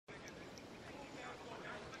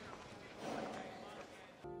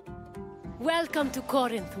Welcome to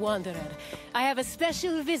Corinth, Wanderer. I have a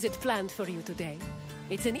special visit planned for you today.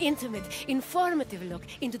 It's an intimate, informative look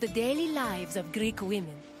into the daily lives of Greek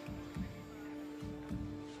women.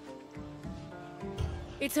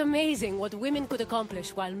 It's amazing what women could accomplish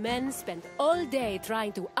while men spend all day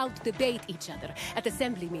trying to out-debate each other at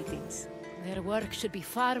assembly meetings. Their work should be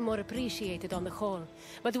far more appreciated on the whole,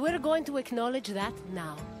 but we're going to acknowledge that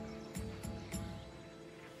now.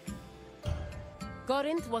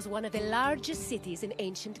 Corinth was one of the largest cities in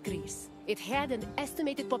ancient Greece. It had an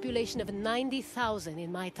estimated population of 90,000 in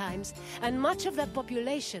my times, and much of that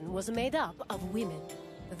population was made up of women.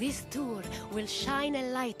 This tour will shine a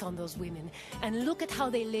light on those women and look at how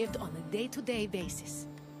they lived on a day-to-day basis.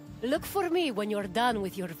 Look for me when you're done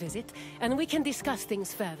with your visit, and we can discuss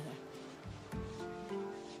things further.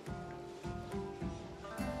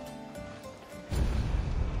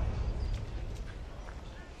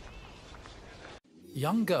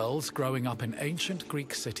 Young girls growing up in ancient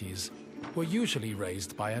Greek cities were usually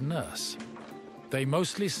raised by a nurse. They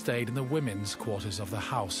mostly stayed in the women's quarters of the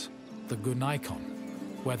house, the gunaikon,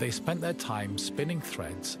 where they spent their time spinning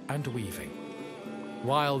threads and weaving.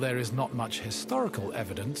 While there is not much historical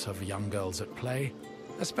evidence of young girls at play,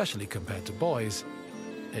 especially compared to boys,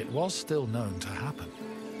 it was still known to happen.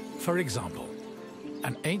 For example,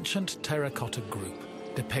 an ancient terracotta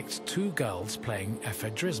group depicts two girls playing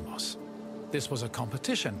ephedrismos. This was a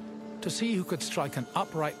competition to see who could strike an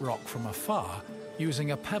upright rock from afar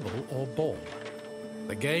using a pebble or ball.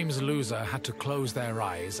 The game's loser had to close their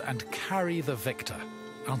eyes and carry the victor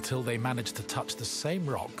until they managed to touch the same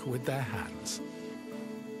rock with their hands.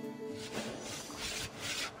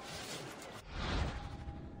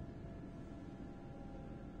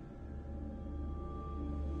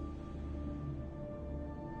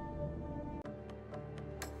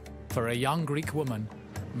 For a young Greek woman,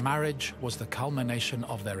 marriage was the culmination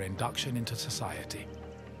of their induction into society.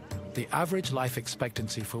 The average life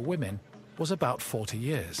expectancy for women was about 40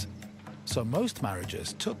 years, so most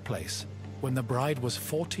marriages took place when the bride was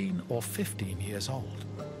 14 or 15 years old.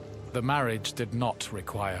 The marriage did not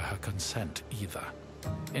require her consent either.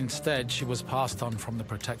 Instead, she was passed on from the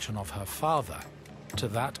protection of her father to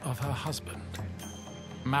that of her husband.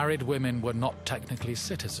 Married women were not technically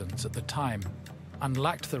citizens at the time and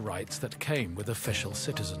lacked the rights that came with official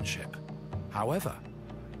citizenship. However,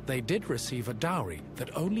 they did receive a dowry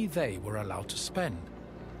that only they were allowed to spend,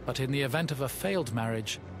 but in the event of a failed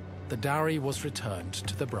marriage, the dowry was returned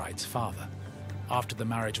to the bride's father. After the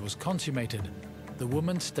marriage was consummated, the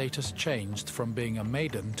woman's status changed from being a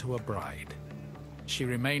maiden to a bride. She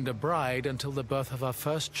remained a bride until the birth of her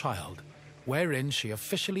first child, wherein she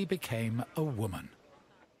officially became a woman.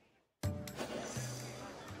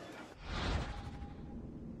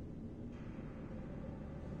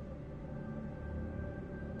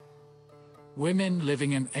 Women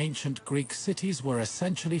living in ancient Greek cities were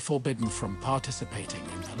essentially forbidden from participating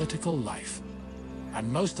in political life,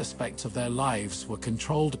 and most aspects of their lives were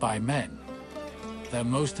controlled by men. Their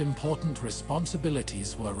most important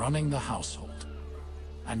responsibilities were running the household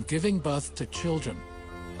and giving birth to children,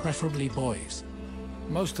 preferably boys.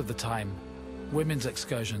 Most of the time, women's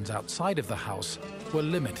excursions outside of the house were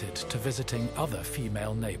limited to visiting other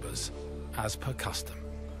female neighbors, as per custom.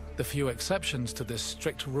 The few exceptions to this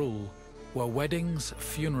strict rule were weddings,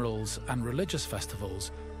 funerals, and religious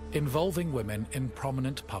festivals involving women in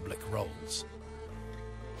prominent public roles.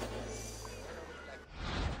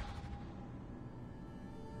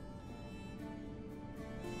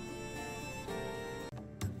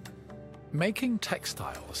 Making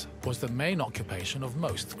textiles was the main occupation of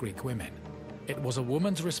most Greek women. It was a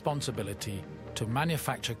woman's responsibility to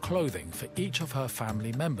manufacture clothing for each of her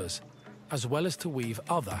family members, as well as to weave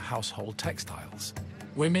other household textiles.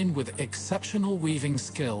 Women with exceptional weaving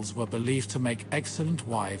skills were believed to make excellent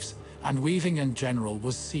wives, and weaving in general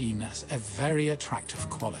was seen as a very attractive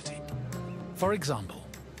quality. For example,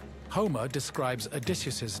 Homer describes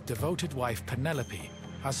Odysseus's devoted wife Penelope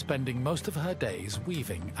as spending most of her days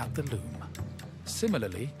weaving at the loom.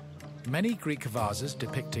 Similarly, many Greek vases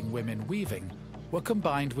depicting women weaving were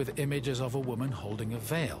combined with images of a woman holding a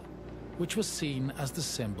veil, which was seen as the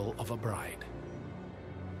symbol of a bride.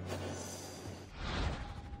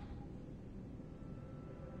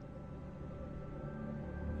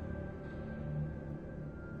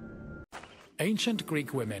 Ancient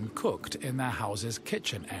Greek women cooked in their house's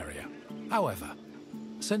kitchen area. However,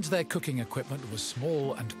 since their cooking equipment was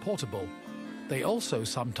small and portable, they also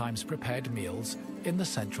sometimes prepared meals in the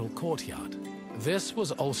central courtyard. This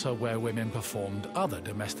was also where women performed other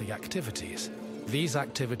domestic activities. These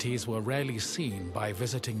activities were rarely seen by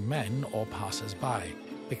visiting men or passers-by,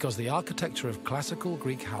 because the architecture of classical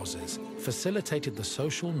Greek houses facilitated the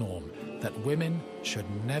social norm that women should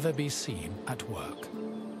never be seen at work.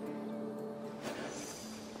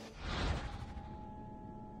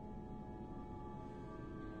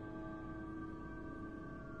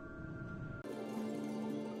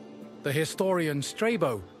 The historian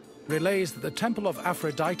Strabo relays that the Temple of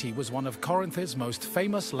Aphrodite was one of Corinth's most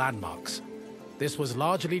famous landmarks. This was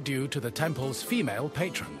largely due to the temple's female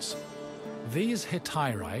patrons. These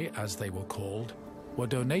hetairai, as they were called, were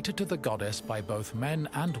donated to the goddess by both men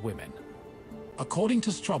and women. According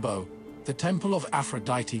to Strabo, the Temple of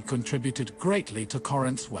Aphrodite contributed greatly to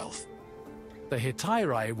Corinth's wealth. The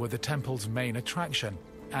hetairai were the temple's main attraction,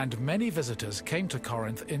 and many visitors came to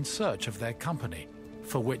Corinth in search of their company,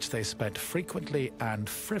 for which they spent frequently and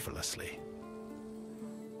frivolously.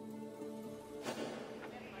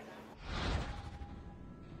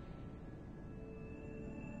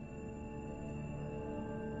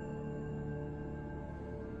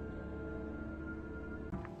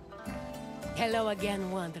 Hello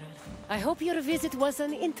again, Wanderer. I hope your visit was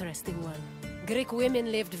an interesting one. Greek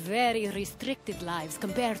women lived very restricted lives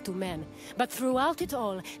compared to men, but throughout it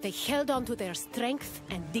all, they held on to their strength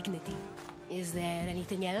and dignity. Is there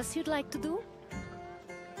anything else you'd like to do?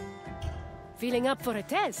 Feeling up for a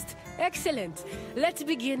test? Excellent! Let's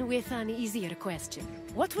begin with an easier question.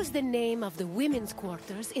 What was the name of the women's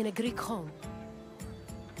quarters in a Greek home?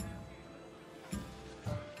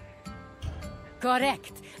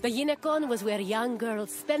 Correct! The gynekon was where young girls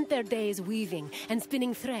spent their days weaving and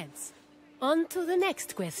spinning threads. On to the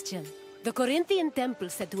next question. The Corinthian temple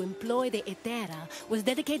said to employ the hetera was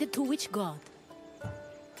dedicated to which god?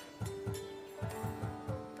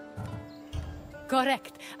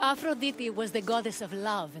 Correct. Aphrodite was the goddess of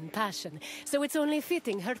love and passion, so it's only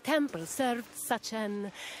fitting her temple served such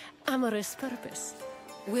an amorous purpose.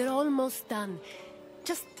 We're almost done.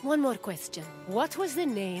 Just one more question. What was the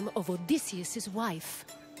name of Odysseus' wife?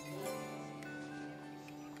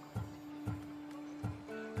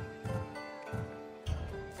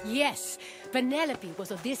 Yes, Penelope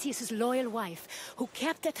was Odysseus' loyal wife, who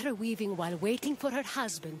kept at her weaving while waiting for her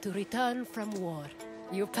husband to return from war.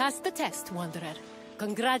 You passed the test, Wanderer.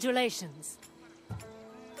 Congratulations.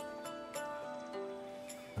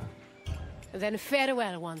 Then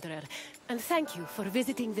farewell, Wanderer, and thank you for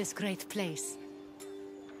visiting this great place.